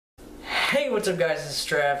Hey, what's up guys, this is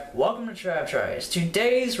Trav. Welcome to TravTries.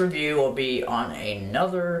 Today's review will be on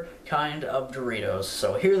another kind of Doritos.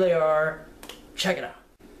 So here they are. Check it out.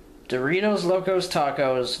 Doritos Locos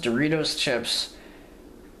Tacos, Doritos Chips,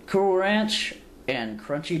 Cool Ranch, and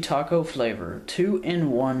Crunchy Taco flavor.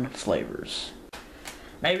 2-in-1 flavors.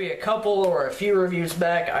 Maybe a couple or a few reviews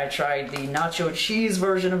back, I tried the nacho cheese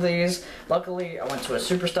version of these. Luckily, I went to a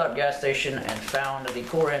Superstop gas station and found the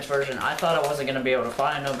Cool Ranch version. I thought I wasn't going to be able to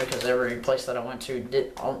find them because every place that I went to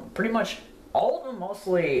did pretty much all of them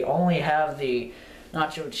mostly only have the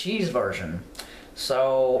nacho cheese version.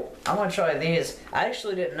 So I'm going to try these. I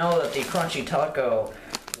actually didn't know that the Crunchy Taco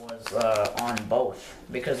was on both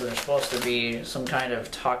because there's supposed to be some kind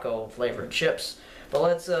of taco flavored chips. But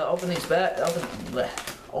let's open the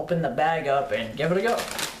bag up and give it a go.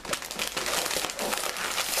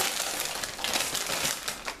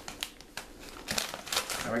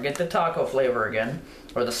 And we get the taco flavor again,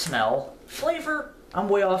 or the smell. Flavor? I'm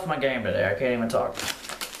way off my game today. I can't even talk.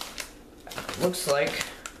 Looks like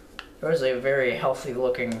there's a very healthy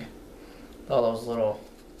looking, all those little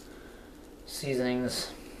seasonings.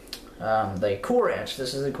 The Cool Ranch.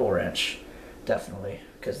 This is the Cool Ranch, definitely,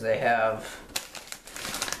 because they have.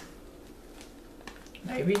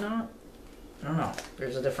 Maybe not. I don't know.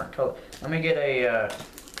 There's a different color. Let me get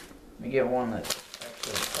one that's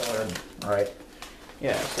actually colored right.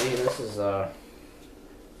 Yeah. See, this is there's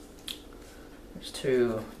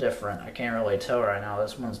two different. I can't really tell right now.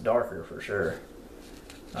 This one's darker for sure.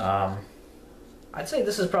 I'd say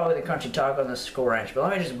this is probably the Crunchy Taco and this is Cool Ranch. But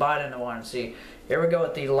let me just bite into one and see. Here we go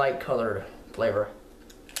with the light colored flavor.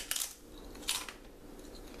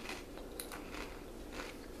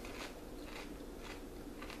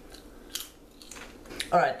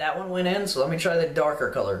 Alright, that one went in, so let me try the darker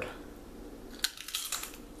colored.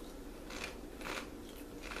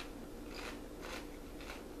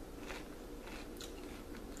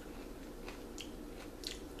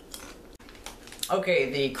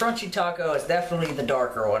 Okay, the Crunchy Taco is definitely the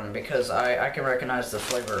darker one because I can recognize the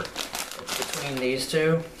flavor between these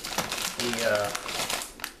two. I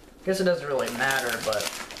guess it doesn't really matter, but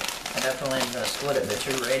I definitely am going to split it into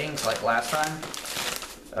two ratings like last time.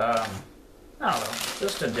 I don't know,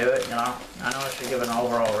 just to do it, you know. I know I should give an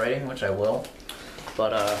overall rating, which I will.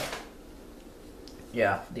 But,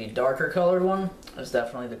 yeah, the darker colored one is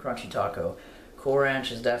definitely the Crunchy Taco. Cool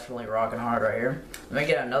Ranch is definitely rocking hard right here. Let me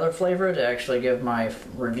get another flavor to actually give my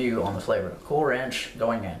review on the flavor. Cool Ranch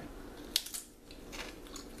going in.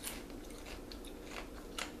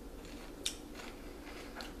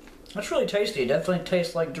 That's really tasty. It definitely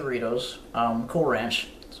tastes like Doritos. Cool Ranch,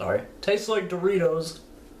 sorry. Tastes like Doritos.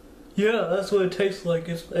 Yeah, that's what it tastes like.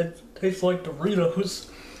 It tastes like Doritos.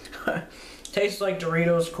 Tastes like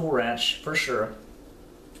Doritos Cool Ranch, for sure.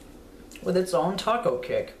 With its own taco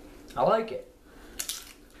kick. I like it.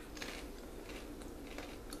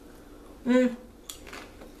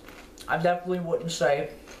 I definitely wouldn't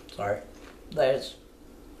say, sorry, I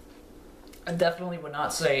definitely would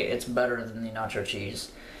not say it's better than the nacho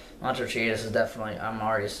cheese. Nacho cheese is definitely, I'm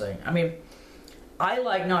already saying, I mean, I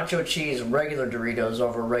like nacho cheese regular Doritos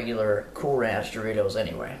over regular Cool Ranch Doritos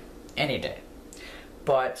anyway. Any day.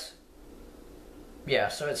 But, yeah,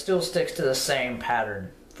 so it still sticks to the same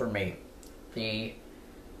pattern for me. This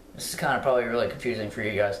is kind of probably really confusing for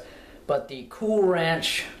you guys. But the Cool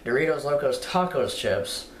Ranch Doritos Locos Tacos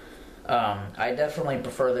chips, I definitely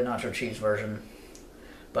prefer the nacho cheese version.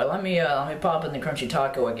 But let me pop in the Crunchy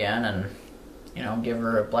Taco again and, you know, give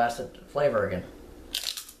her a blasted flavor again.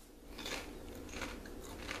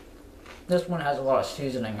 This one has a lot of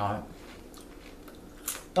seasoning on it.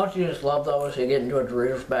 Don't you just love those? You get into a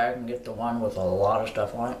Doritos bag and get the one with a lot of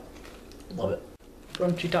stuff on it. Love it.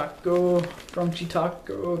 Crunchy Taco, Crunchy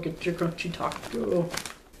Taco, get your Crunchy Taco.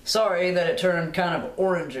 Sorry that it turned kind of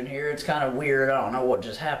orange in here. It's kind of weird. I don't know what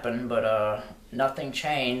just happened, but nothing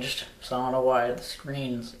changed. So I don't know why the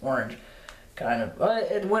screen's orange. Kind of,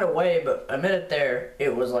 it went away, but a minute there,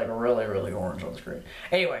 it was like really, really orange on the screen.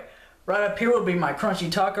 Anyway. Right up here will be my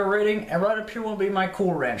Crunchy Taco rating, and right up here will be my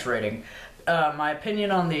Cool Ranch rating. My opinion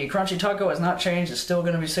on the Crunchy Taco has not changed. It's still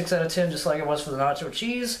going to be 6 out of 10, just like it was for the nacho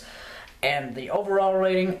cheese. And the overall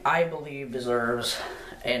rating, I believe, deserves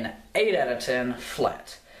an 8 out of 10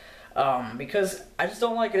 flat. Because I just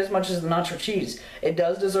don't like it as much as the nacho cheese. It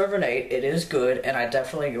does deserve an 8. It is good, and I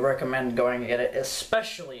definitely recommend going and get it,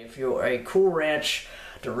 especially if you're a Cool Ranch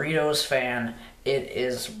Doritos fan. It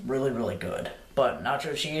is really, really good. But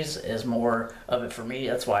nacho cheese is more of it for me.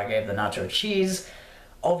 That's why I gave the nacho cheese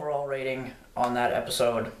overall rating on that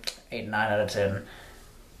episode 8 and 9 out of 10.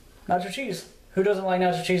 Nacho cheese. Who doesn't like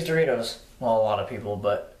nacho cheese Doritos? Well, a lot of people,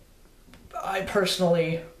 but I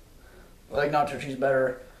personally I like nacho cheese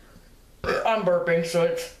better. I'm burping, so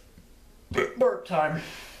it's burp time.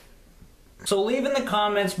 So leave in the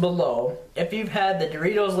comments below if you've had the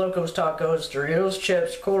Doritos Locos Tacos, Doritos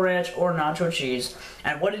Chips, Cool Ranch, or Nacho Cheese,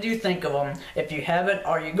 and what did you think of them? If you haven't,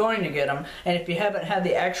 are you going to get them? And if you haven't had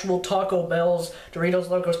the actual Taco Bell's Doritos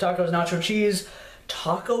Locos Tacos, Nacho Cheese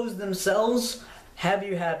tacos themselves, have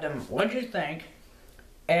you had them? What did you think?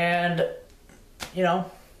 And, you know,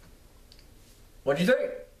 what do you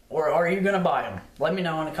think? Or are you going to buy them? Let me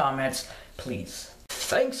know in the comments, please.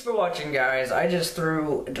 Thanks for watching, guys. I just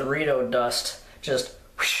threw Dorito dust just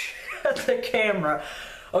whoosh, at the camera.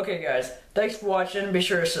 Okay, guys, thanks for watching. Be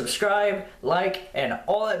sure to subscribe, like, and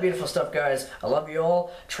all that beautiful stuff, guys. I love you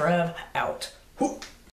all. Trav out. Whoop.